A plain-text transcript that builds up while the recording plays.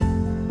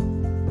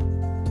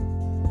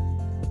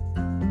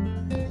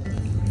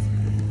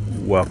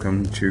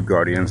Welcome to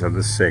Guardians of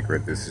the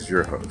Sacred. This is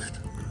your host,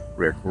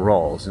 Rick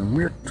Rawls, and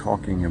we're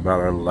talking about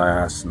our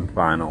last and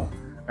final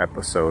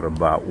episode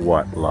about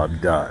what love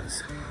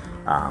does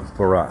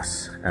for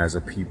us as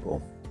a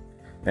people,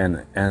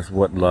 and as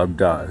what love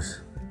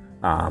does,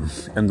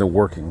 and the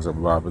workings of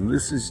love. And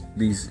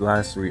these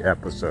last three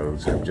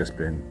episodes have just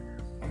been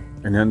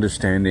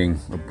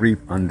a brief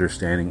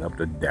understanding of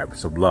the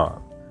depths of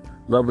love.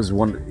 Love is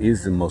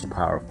the most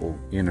powerful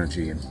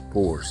energy and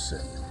force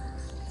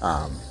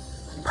and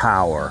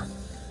power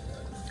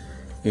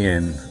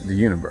in the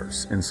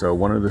universe. And so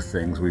one of the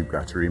things we've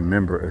got to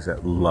remember is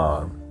that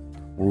love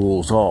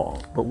rules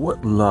all. But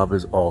what love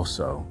is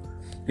also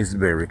is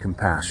very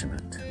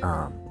compassionate.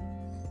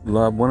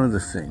 Love, one of the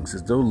things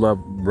is, though love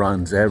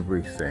runs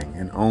everything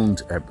and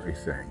owns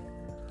everything,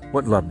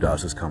 what love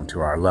does is come to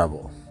our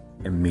level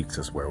and meets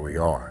us where we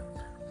are.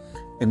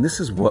 And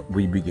this is what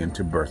we begin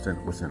to birth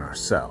within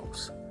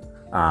ourselves.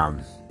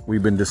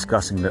 We've been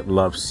discussing that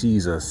love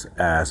sees us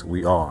as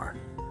we are.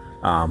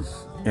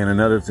 And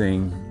another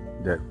thing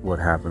that what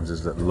happens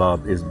is that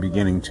love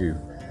begins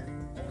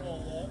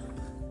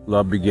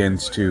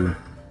to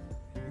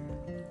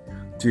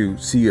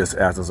see us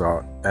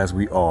as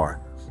we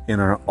are in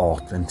our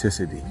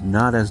authenticity,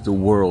 not as the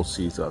world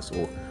sees us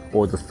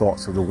or the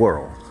thoughts of the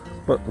world,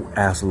 but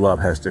as love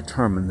has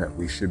determined that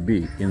we should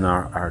be in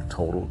our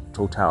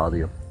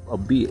totality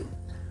of being.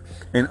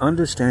 And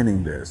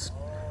understanding this,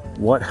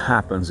 what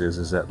happens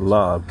is that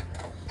love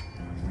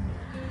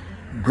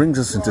brings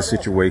us into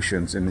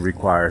situations and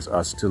requires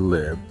us to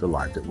live the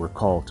life that we're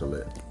called to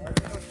live.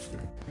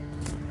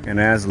 And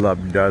as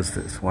love does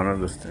this, one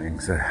of the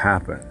things that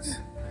happens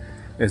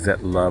is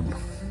that love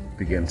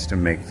begins to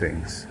make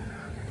things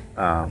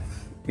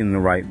in the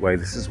right way.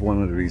 This is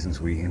one of the reasons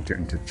we enter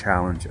into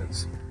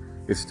challenges.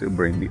 It's to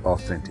bring the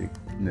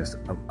authenticness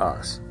of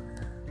us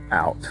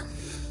out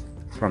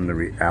from the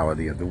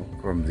reality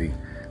from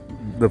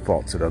the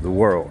falsehood of the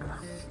world.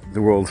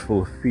 The world's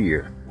full of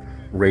fear,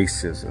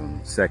 racism,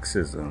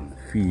 sexism,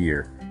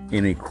 fear,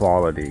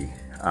 inequality,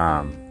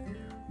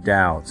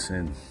 doubts,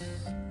 and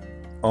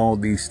all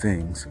these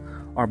things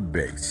are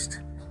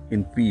based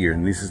in fear,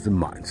 and this is the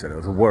mindset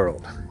of the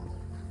world.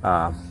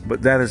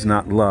 But that is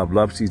not love.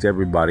 Love sees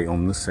everybody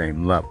on the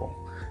same level,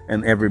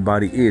 and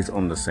everybody is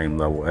on the same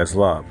level as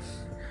love.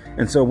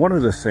 And so one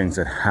of the things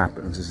that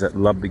happens is that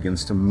love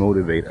begins to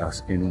motivate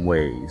us in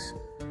ways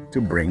to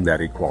bring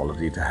that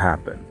equality to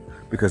happen,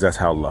 because that's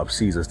how love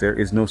sees us. There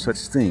is no such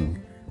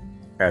thing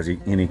as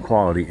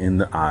inequality in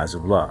the eyes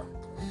of love.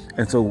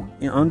 And so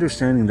in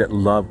understanding that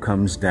love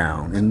comes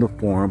down in the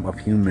form of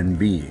human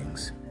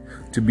beings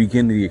to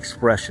begin the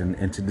expression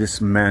and to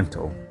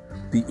dismantle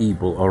the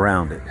evil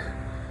around it,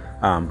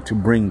 to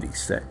bring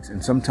these things.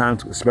 And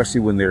sometimes, especially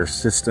when there are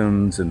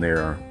systems and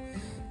there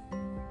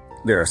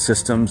are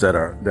systems that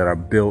are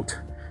built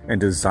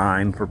and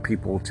designed for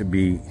people to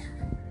be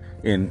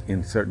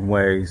in certain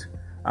ways,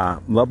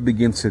 love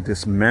begins to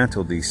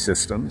dismantle these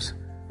systems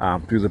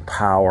through the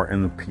power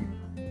and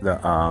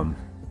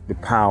the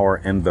power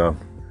and the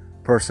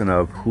person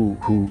of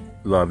who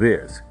love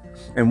is.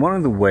 And one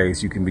of the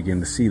ways you can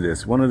begin to see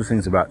this, one of the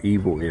things about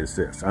evil is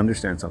this.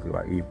 Understand something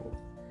about evil.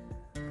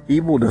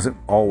 Evil doesn't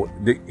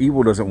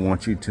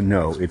want you to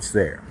know it's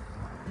there.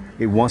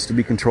 It wants to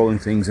be controlling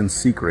things in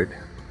secret,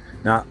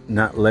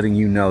 not letting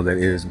you know that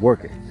it is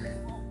working.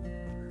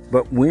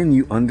 But when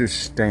you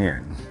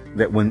understand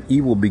that when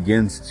evil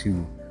begins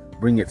to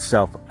bring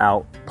itself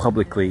out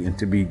publicly and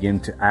to begin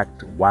to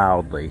act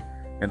wildly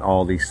and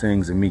all these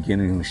things and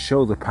beginning to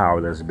show the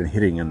power that has been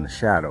hidden in the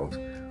shadows,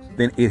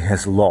 then it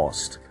has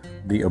lost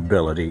the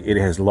ability. It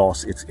has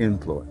lost its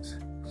influence.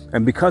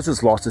 And because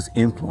it's lost its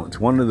influence,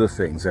 one of the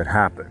things that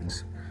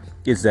happens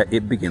is that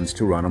it begins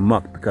to run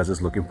amok because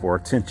it's looking for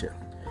attention.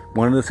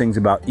 One of the things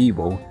about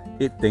evil,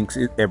 it thinks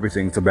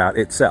everything's about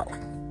itself.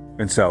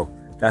 And so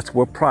that's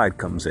where pride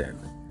comes in.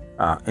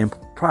 And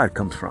pride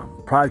comes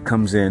from. Pride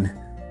comes in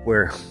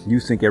where you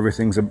think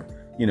everything's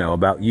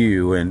about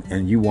you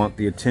and you want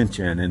the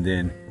attention, and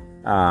then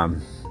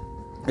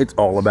it's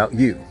all about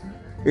you.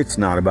 It's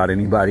not about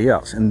anybody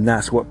else. And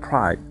that's what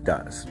pride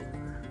does.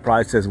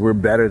 Pride says we're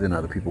better than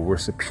other people. We're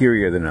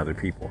superior than other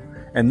people.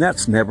 And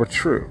that's never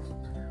true.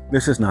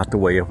 This is not the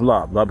way of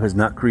love. Love has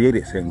not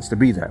created things to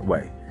be that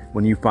way.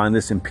 When you find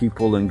this in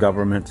people and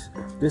governments,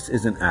 this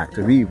is an act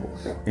of evil.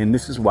 And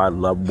this is why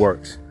love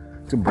works,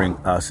 to bring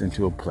us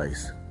into a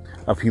place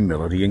of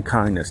humility and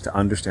kindness, to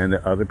understand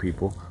that other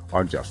people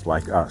are just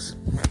like us.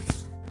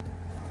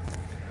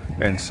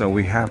 And so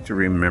we have to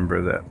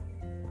remember that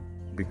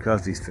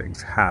because these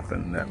things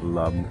happen, that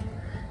love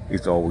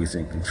is always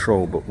in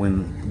control. But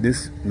when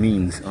this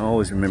means,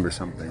 always remember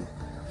something.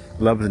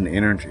 Love is an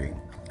energy,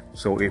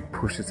 so it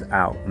pushes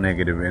out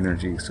negative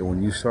energy. So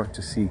when you start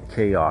to see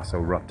chaos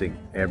erupting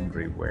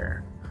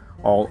everywhere,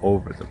 all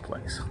over the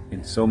place,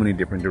 in so many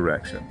different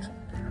directions,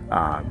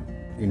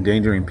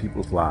 endangering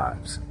people's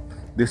lives,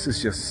 this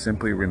is just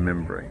simply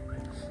remembering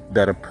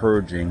that a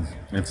purging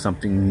and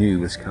something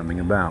new is coming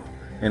about.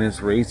 And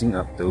it's raising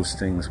up those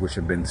things which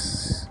have been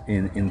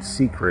in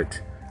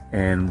secret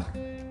and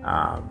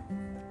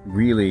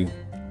really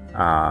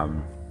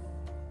trying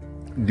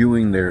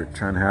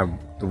to have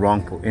the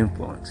wrongful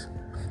influence.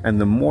 And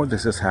the more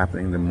this is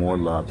happening, the more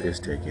love is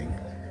taking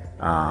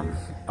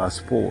us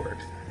forward.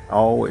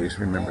 Always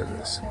remember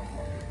this.